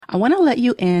I want to let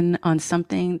you in on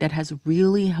something that has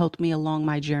really helped me along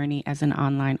my journey as an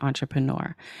online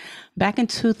entrepreneur. Back in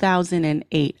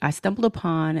 2008, I stumbled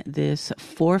upon this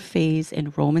 4-phase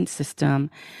enrollment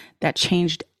system that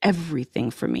changed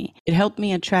everything for me. It helped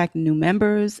me attract new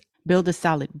members, build a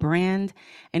solid brand,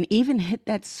 and even hit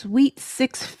that sweet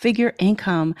 6-figure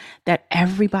income that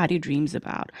everybody dreams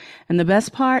about. And the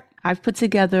best part, I've put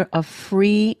together a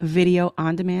free video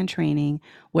on-demand training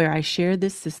where I share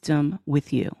this system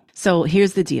with you. So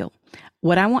here's the deal.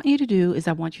 What I want you to do is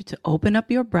I want you to open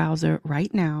up your browser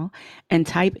right now and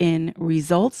type in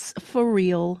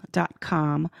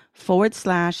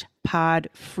resultsforreal.com/pod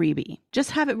freebie.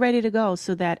 Just have it ready to go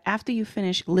so that after you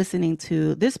finish listening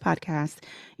to this podcast,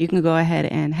 you can go ahead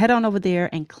and head on over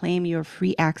there and claim your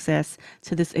free access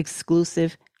to this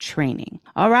exclusive training.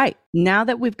 All right. Now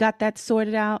that we've got that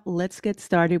sorted out, let's get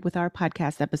started with our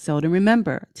podcast episode. And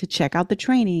remember to check out the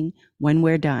training when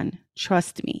we're done.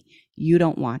 Trust me, you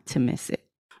don't want to miss it.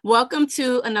 Welcome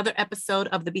to another episode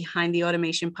of the Behind the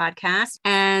Automation podcast.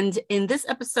 And in this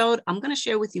episode, I'm going to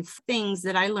share with you things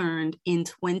that I learned in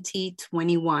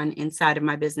 2021 inside of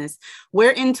my business.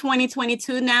 We're in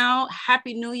 2022 now.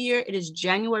 Happy New Year. It is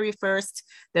January 1st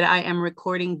that I am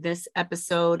recording this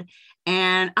episode.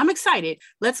 And I'm excited.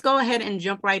 Let's go ahead and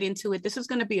jump right into it. This is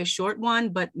going to be a short one,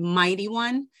 but mighty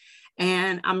one.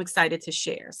 And I'm excited to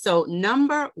share. So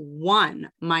number one,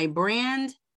 my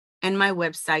brand and my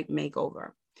website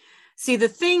makeover. See, the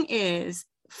thing is,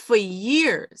 for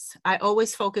years, I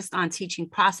always focused on teaching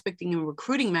prospecting and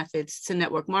recruiting methods to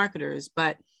network marketers,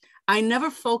 but I never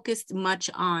focused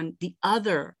much on the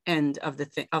other end of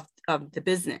the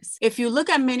business. If you look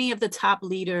at many of the top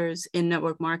leaders in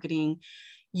network marketing,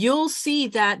 you'll see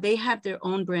that they have their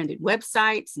own branded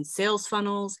websites and sales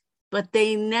funnels, but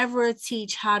they never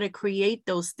teach how to create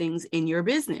those things in your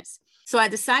business. So I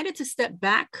decided to step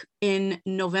back in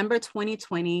November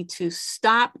 2020 to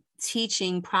stop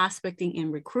teaching prospecting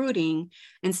and recruiting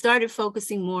and started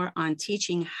focusing more on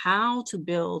teaching how to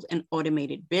build an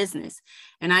automated business.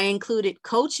 And I included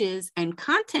coaches and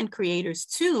content creators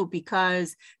too,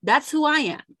 because that's who I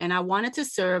am. And I wanted to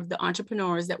serve the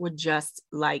entrepreneurs that were just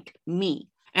like me.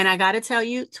 And I got to tell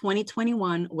you,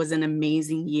 2021 was an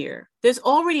amazing year. There's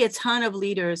already a ton of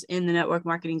leaders in the network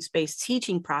marketing space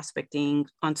teaching prospecting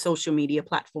on social media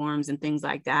platforms and things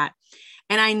like that.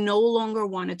 And I no longer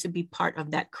wanted to be part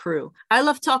of that crew. I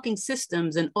love talking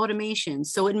systems and automation,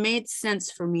 so it made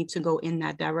sense for me to go in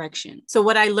that direction. So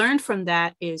what I learned from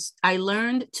that is I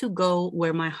learned to go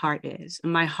where my heart is.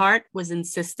 My heart was in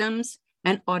systems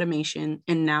and automation,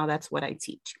 and now that's what I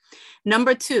teach.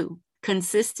 Number two,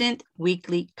 consistent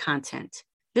weekly content.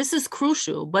 This is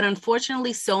crucial, but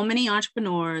unfortunately, so many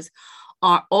entrepreneurs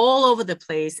are all over the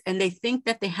place and they think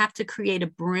that they have to create a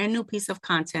brand new piece of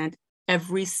content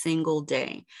every single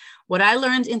day. What I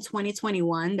learned in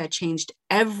 2021 that changed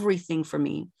everything for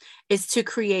me is to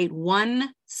create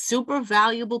one super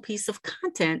valuable piece of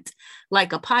content,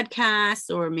 like a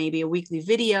podcast or maybe a weekly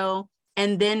video,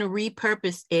 and then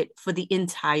repurpose it for the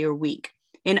entire week.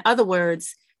 In other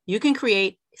words, you can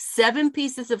create 7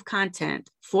 pieces of content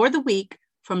for the week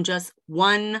from just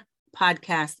one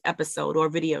podcast episode or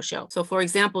video show. So for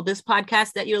example, this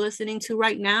podcast that you're listening to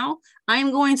right now, I'm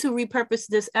going to repurpose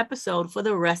this episode for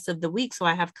the rest of the week. So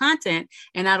I have content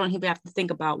and I don't even have to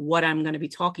think about what I'm going to be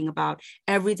talking about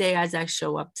every day as I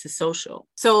show up to social.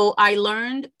 So I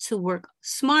learned to work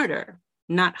smarter,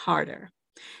 not harder.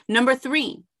 Number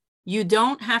 3, you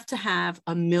don't have to have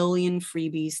a million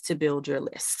freebies to build your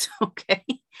list, okay?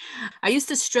 I used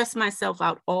to stress myself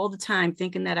out all the time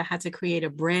thinking that I had to create a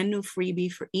brand new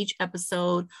freebie for each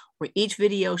episode or each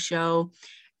video show,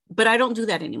 but I don't do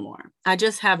that anymore. I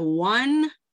just have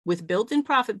one with built-in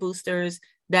profit boosters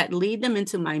that lead them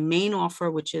into my main offer,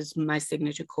 which is my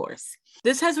signature course.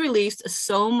 This has released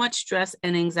so much stress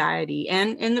and anxiety.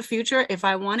 And in the future, if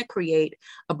I want to create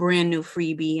a brand new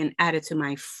freebie and add it to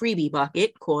my freebie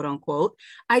bucket, quote unquote,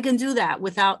 I can do that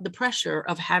without the pressure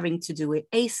of having to do it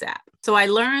ASAP. So I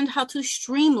learned how to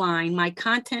streamline my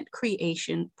content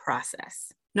creation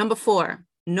process. Number 4,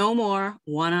 no more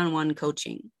one-on-one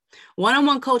coaching.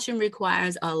 One-on-one coaching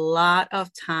requires a lot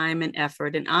of time and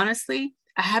effort. And honestly,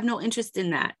 I have no interest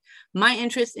in that. My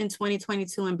interest in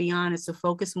 2022 and beyond is to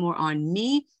focus more on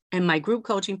me and my group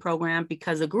coaching program,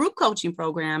 because a group coaching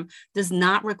program does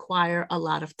not require a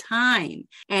lot of time.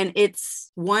 And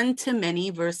it's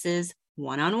one-to-many versus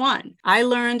one-on-one. I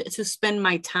learned to spend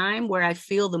my time where I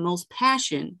feel the most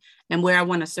passion and where I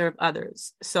want to serve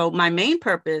others. So my main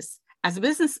purpose as a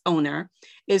business owner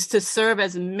is to serve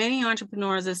as many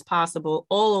entrepreneurs as possible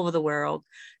all over the world.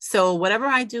 So whatever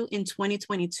I do in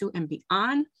 2022 and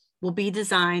beyond, will be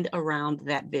designed around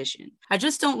that vision. I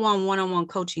just don't want one-on-one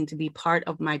coaching to be part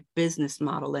of my business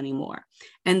model anymore.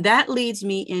 And that leads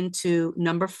me into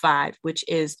number 5, which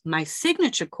is my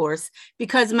signature course,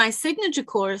 because my signature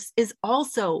course is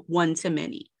also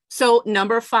one-to-many. So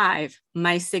number 5,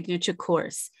 my signature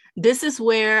course. This is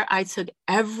where I took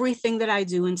everything that I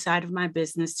do inside of my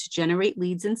business to generate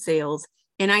leads and sales,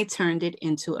 and I turned it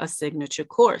into a signature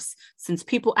course. Since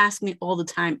people ask me all the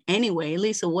time anyway,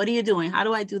 Lisa, what are you doing? How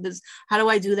do I do this? How do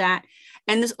I do that?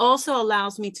 And this also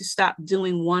allows me to stop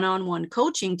doing one-on-one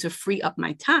coaching to free up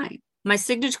my time. My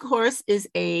signature course is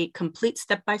a complete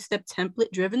step-by-step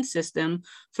template-driven system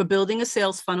for building a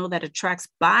sales funnel that attracts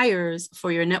buyers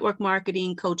for your network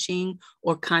marketing, coaching,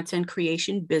 or content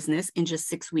creation business in just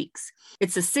 6 weeks.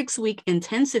 It's a 6-week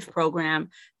intensive program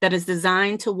that is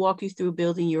designed to walk you through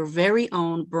building your very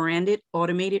own branded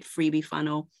automated freebie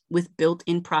funnel with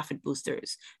built-in profit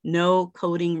boosters. No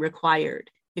coding required.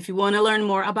 If you want to learn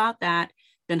more about that,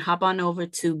 then hop on over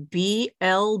to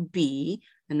BLB,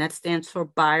 and that stands for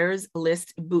Buyers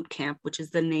List Bootcamp, which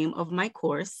is the name of my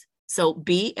course. So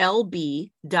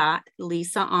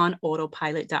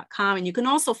blb.lisaonautopilot.com. And you can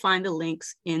also find the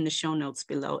links in the show notes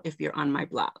below if you're on my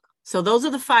blog. So those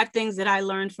are the 5 things that I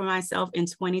learned for myself in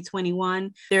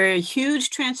 2021. They're a huge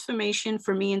transformation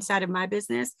for me inside of my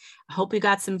business. I hope you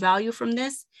got some value from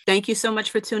this. Thank you so much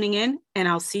for tuning in, and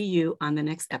I'll see you on the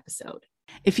next episode.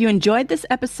 If you enjoyed this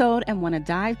episode and want to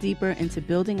dive deeper into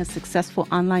building a successful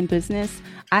online business,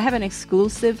 I have an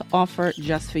exclusive offer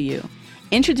just for you.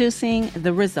 Introducing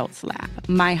the Results Lab,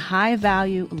 my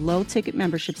high-value, low-ticket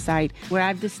membership site where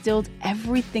I've distilled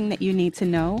everything that you need to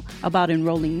know about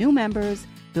enrolling new members,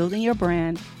 building your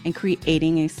brand, and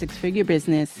creating a 6-figure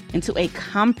business into a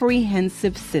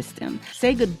comprehensive system.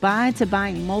 Say goodbye to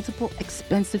buying multiple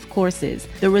expensive courses.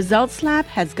 The Results Lab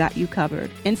has got you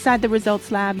covered. Inside the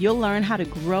Results Lab, you'll learn how to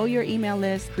grow your email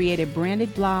list, create a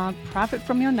branded blog, profit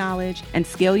from your knowledge, and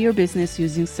scale your business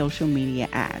using social media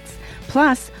ads.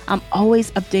 Plus, I'm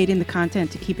always updating the content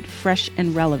to keep it fresh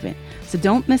and relevant. So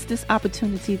don't miss this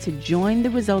opportunity to join the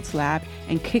Results Lab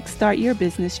and kickstart your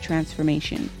business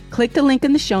transformation. Click the link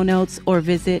in the show notes or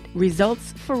visit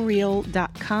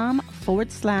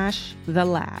resultsforreal.com/the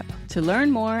lab to learn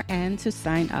more and to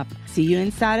sign up. See you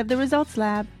inside of the Results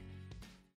Lab.